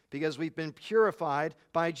 Because we've been purified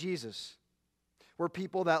by Jesus. We're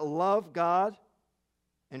people that love God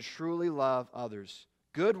and truly love others.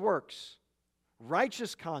 Good works,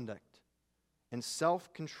 righteous conduct, and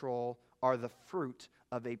self-control are the fruit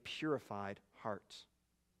of a purified heart,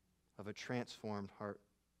 of a transformed heart.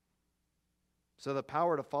 So the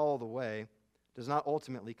power to follow the way does not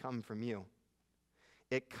ultimately come from you.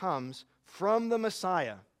 It comes from the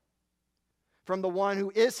Messiah, from the one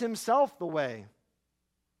who is himself the way.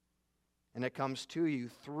 And it comes to you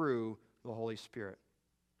through the Holy Spirit,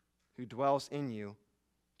 who dwells in you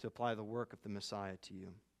to apply the work of the Messiah to you.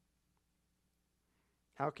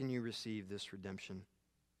 How can you receive this redemption?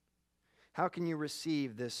 How can you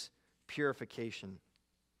receive this purification?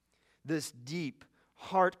 This deep,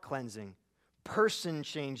 heart-cleansing,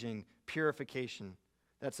 person-changing purification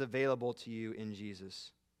that's available to you in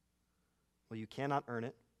Jesus? Well, you cannot earn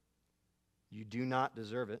it. You do not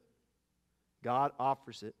deserve it. God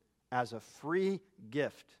offers it as a free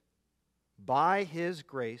gift by his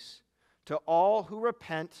grace to all who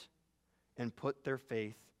repent and put their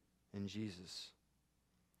faith in Jesus.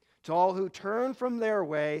 To all who turn from their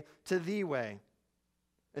way to the way,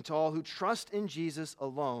 and to all who trust in Jesus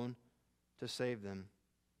alone to save them.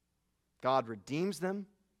 God redeems them,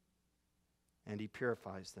 and he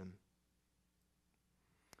purifies them.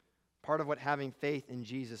 Part of what having faith in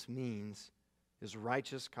Jesus means is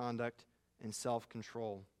righteous conduct and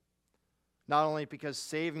self-control. Not only because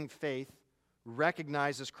saving faith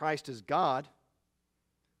recognizes Christ as God,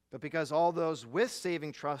 but because all those with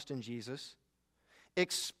saving trust in Jesus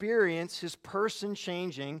experience his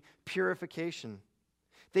person-changing purification.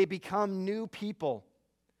 They become new people,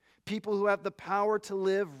 people who have the power to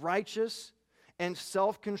live righteous and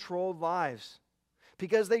self-controlled lives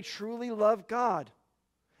because they truly love God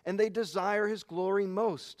and they desire his glory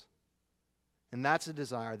most. And that's a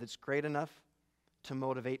desire that's great enough to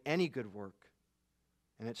motivate any good work,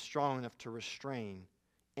 and it's strong enough to restrain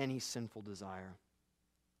any sinful desire.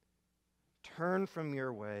 Turn from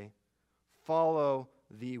your way, follow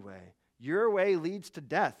the way. Your way leads to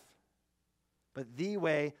death, but the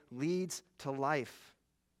way leads to life.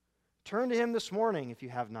 Turn to him this morning if you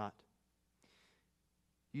have not.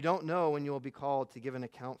 You don't know when you will be called to give an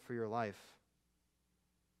account for your life.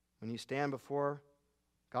 When you stand before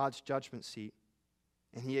God's judgment seat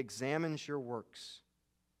and he examines your works,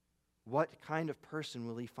 what kind of person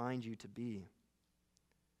will he find you to be?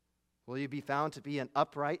 Will you be found to be an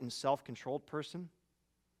upright and self-controlled person,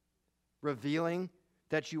 revealing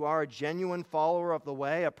that you are a genuine follower of the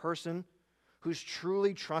way, a person who's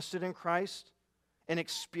truly trusted in Christ and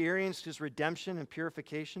experienced his redemption and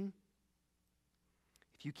purification?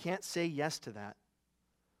 If you can't say yes to that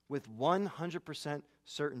with 100%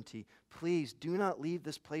 certainty, please do not leave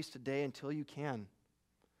this place today until you can.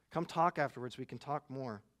 Come talk afterwards. We can talk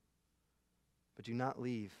more. But do not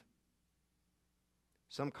leave.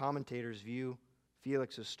 Some commentators view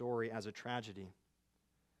Felix's story as a tragedy.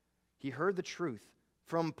 He heard the truth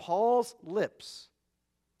from Paul's lips,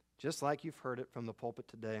 just like you've heard it from the pulpit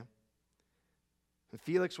today. And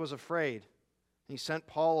Felix was afraid, and he sent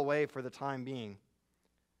Paul away for the time being.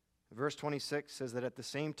 Verse 26 says that at the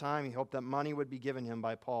same time he hoped that money would be given him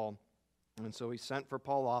by Paul. And so he sent for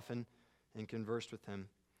Paul often and conversed with him.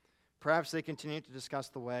 Perhaps they continued to discuss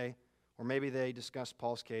the way, or maybe they discussed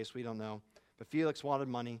Paul's case, we don't know. But Felix wanted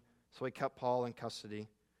money, so he kept Paul in custody.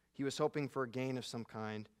 He was hoping for a gain of some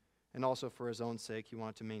kind, and also for his own sake, he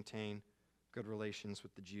wanted to maintain good relations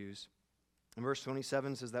with the Jews. And verse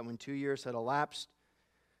 27 says that when 2 years had elapsed,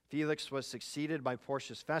 Felix was succeeded by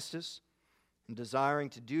Porcius Festus, and desiring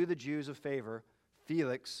to do the Jews a favor,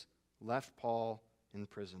 Felix left Paul in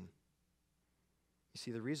prison. You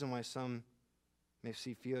see, the reason why some may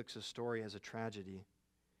see Felix's story as a tragedy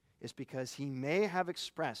is because he may have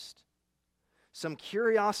expressed some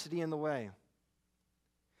curiosity in the way.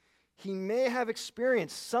 He may have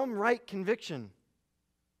experienced some right conviction.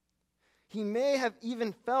 He may have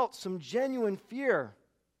even felt some genuine fear.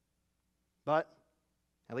 But,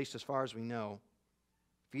 at least as far as we know,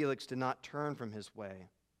 Felix did not turn from his way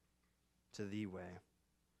to the way.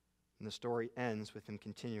 And the story ends with him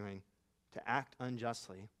continuing to act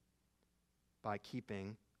unjustly by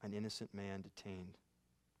keeping an innocent man detained.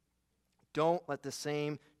 Don't let the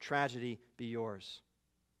same tragedy be yours.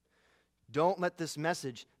 Don't let this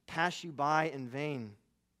message pass you by in vain.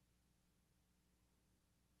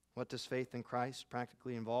 What does faith in Christ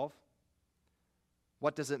practically involve?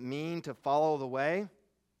 What does it mean to follow the way?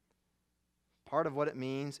 Part of what it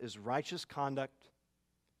means is righteous conduct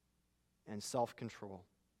and self-control.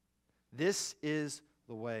 This is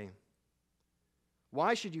the way.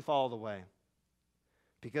 Why should you follow the way?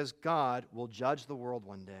 Because God will judge the world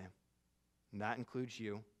one day, and that includes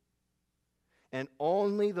you. And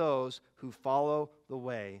only those who follow the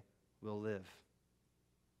way will live.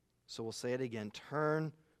 So we'll say it again.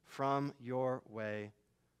 Turn from your way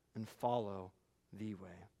and follow the way.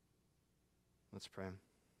 Let's pray.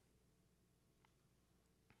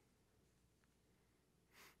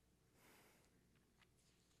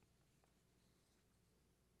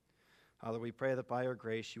 Father, we pray that by your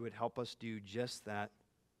grace you would help us do just that.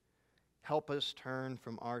 Help us turn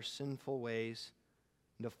from our sinful ways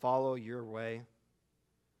and to follow your way.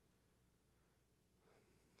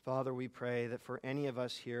 Father, we pray that for any of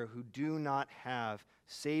us here who do not have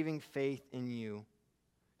saving faith in you,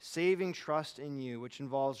 saving trust in you, which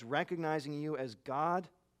involves recognizing you as God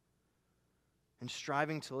and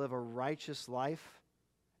striving to live a righteous life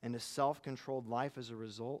and a self-controlled life as a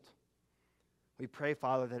result, we pray,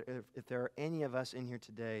 Father, that if there are any of us in here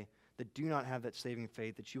today that do not have that saving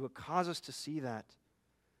faith, that you would cause us to see that,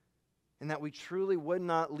 and that we truly would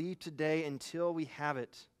not leave today until we have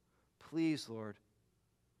it. Please, Lord,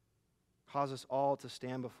 cause us all to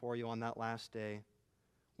stand before you on that last day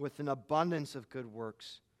with an abundance of good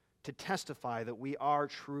works, to testify that we are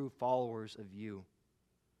true followers of you,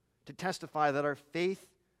 to testify that our faith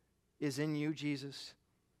is in you, Jesus,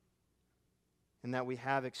 and that we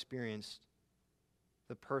have experienced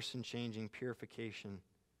the person-changing purification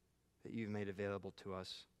that you've made available to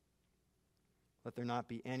us. Let there not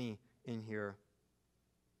be any in here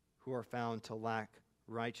who are found to lack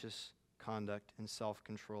righteous conduct and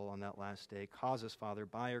self-control on that last day. Cause us, Father,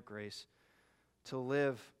 by your grace, to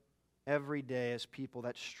live every day as people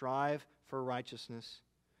that strive for righteousness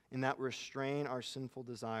and that restrain our sinful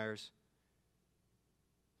desires.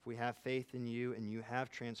 If we have faith in you and you have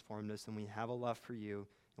transformed us, then we have a love for you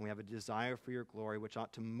and we have a desire for your glory, which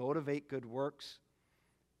ought to motivate good works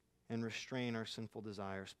and restrain our sinful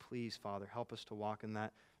desires. Please, Father, help us to walk in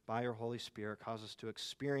that by your Holy Spirit. Cause us to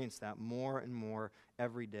experience that more and more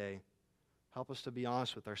every day. Help us to be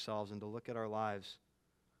honest with ourselves and to look at our lives.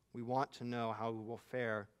 We want to know how we will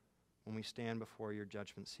fare when we stand before your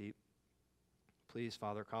judgment seat. Please,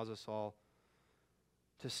 Father, cause us all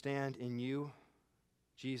to stand in you,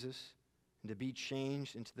 Jesus, and to be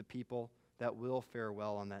changed into the people that will fare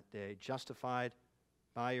well on that day, justified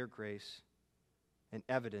by your grace and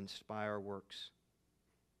evidenced by our works.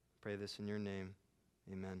 I pray this in your name.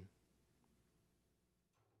 Amen.